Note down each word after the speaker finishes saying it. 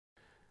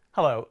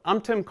Hello,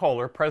 I'm Tim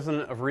Kohler,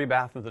 President of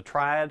Rebath of the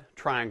Triad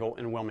Triangle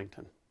in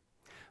Wilmington.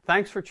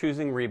 Thanks for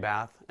choosing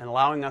Rebath and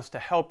allowing us to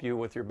help you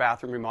with your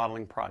bathroom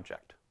remodeling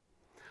project.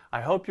 I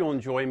hope you'll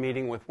enjoy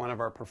meeting with one of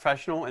our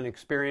professional and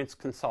experienced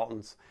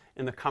consultants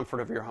in the comfort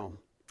of your home.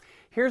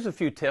 Here's a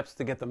few tips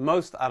to get the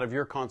most out of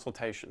your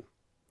consultation.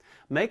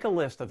 Make a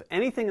list of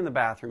anything in the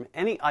bathroom,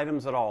 any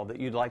items at all that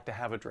you'd like to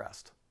have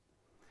addressed.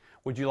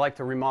 Would you like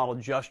to remodel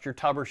just your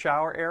tub or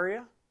shower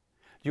area?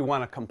 Do you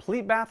want a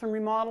complete bathroom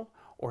remodel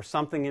or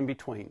something in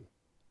between?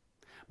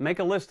 Make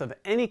a list of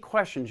any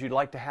questions you'd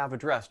like to have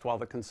addressed while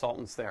the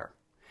consultant's there.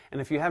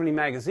 And if you have any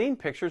magazine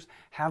pictures,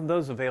 have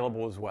those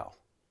available as well.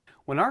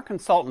 When our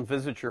consultant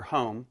visits your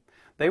home,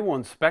 they will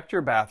inspect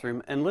your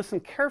bathroom and listen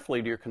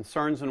carefully to your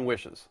concerns and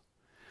wishes.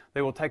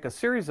 They will take a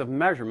series of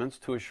measurements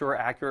to assure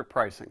accurate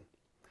pricing.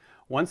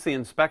 Once the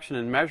inspection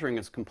and measuring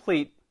is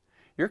complete,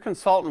 your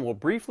consultant will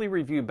briefly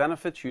review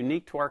benefits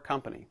unique to our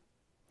company.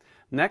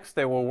 Next,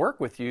 they will work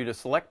with you to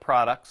select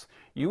products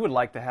you would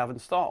like to have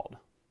installed.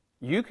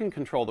 You can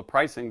control the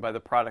pricing by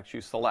the products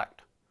you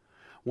select.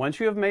 Once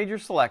you have made your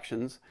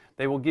selections,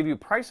 they will give you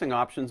pricing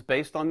options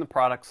based on the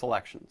product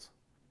selections.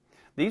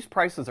 These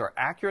prices are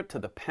accurate to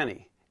the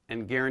penny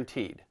and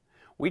guaranteed.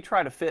 We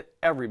try to fit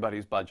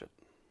everybody's budget.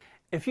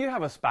 If you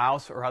have a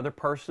spouse or other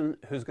person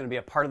who's going to be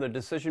a part of the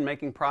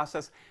decision-making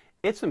process,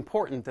 it's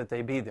important that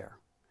they be there.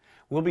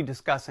 We'll be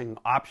discussing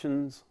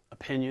options,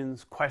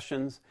 opinions,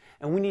 questions,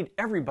 and we need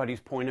everybody's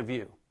point of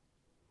view.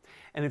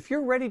 And if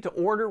you're ready to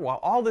order while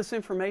all this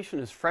information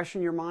is fresh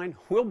in your mind,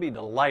 we'll be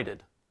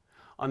delighted.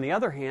 On the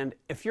other hand,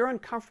 if you're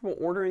uncomfortable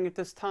ordering at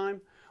this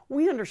time,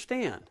 we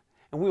understand,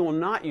 and we will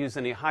not use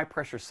any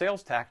high-pressure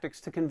sales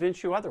tactics to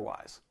convince you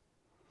otherwise.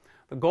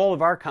 The goal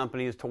of our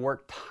company is to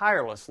work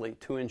tirelessly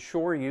to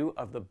ensure you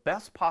of the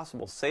best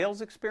possible sales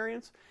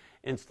experience,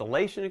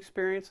 installation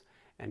experience,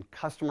 and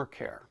customer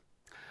care.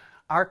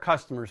 Our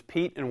customers,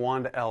 Pete and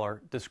Wanda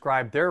Eller,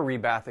 described their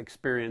Rebath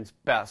experience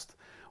best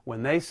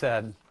when they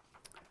said,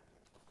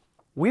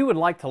 "We would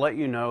like to let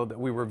you know that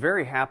we were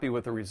very happy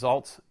with the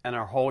results and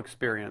our whole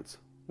experience.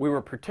 We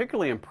were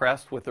particularly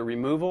impressed with the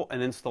removal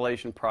and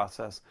installation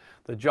process.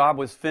 The job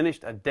was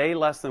finished a day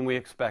less than we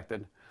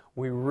expected.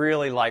 We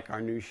really like our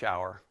new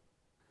shower."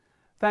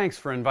 Thanks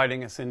for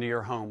inviting us into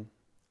your home.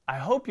 I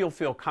hope you'll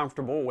feel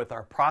comfortable with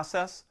our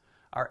process,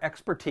 our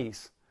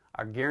expertise,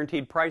 our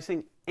guaranteed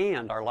pricing,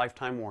 and our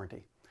lifetime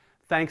warranty.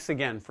 Thanks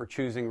again for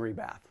choosing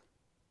Rebath.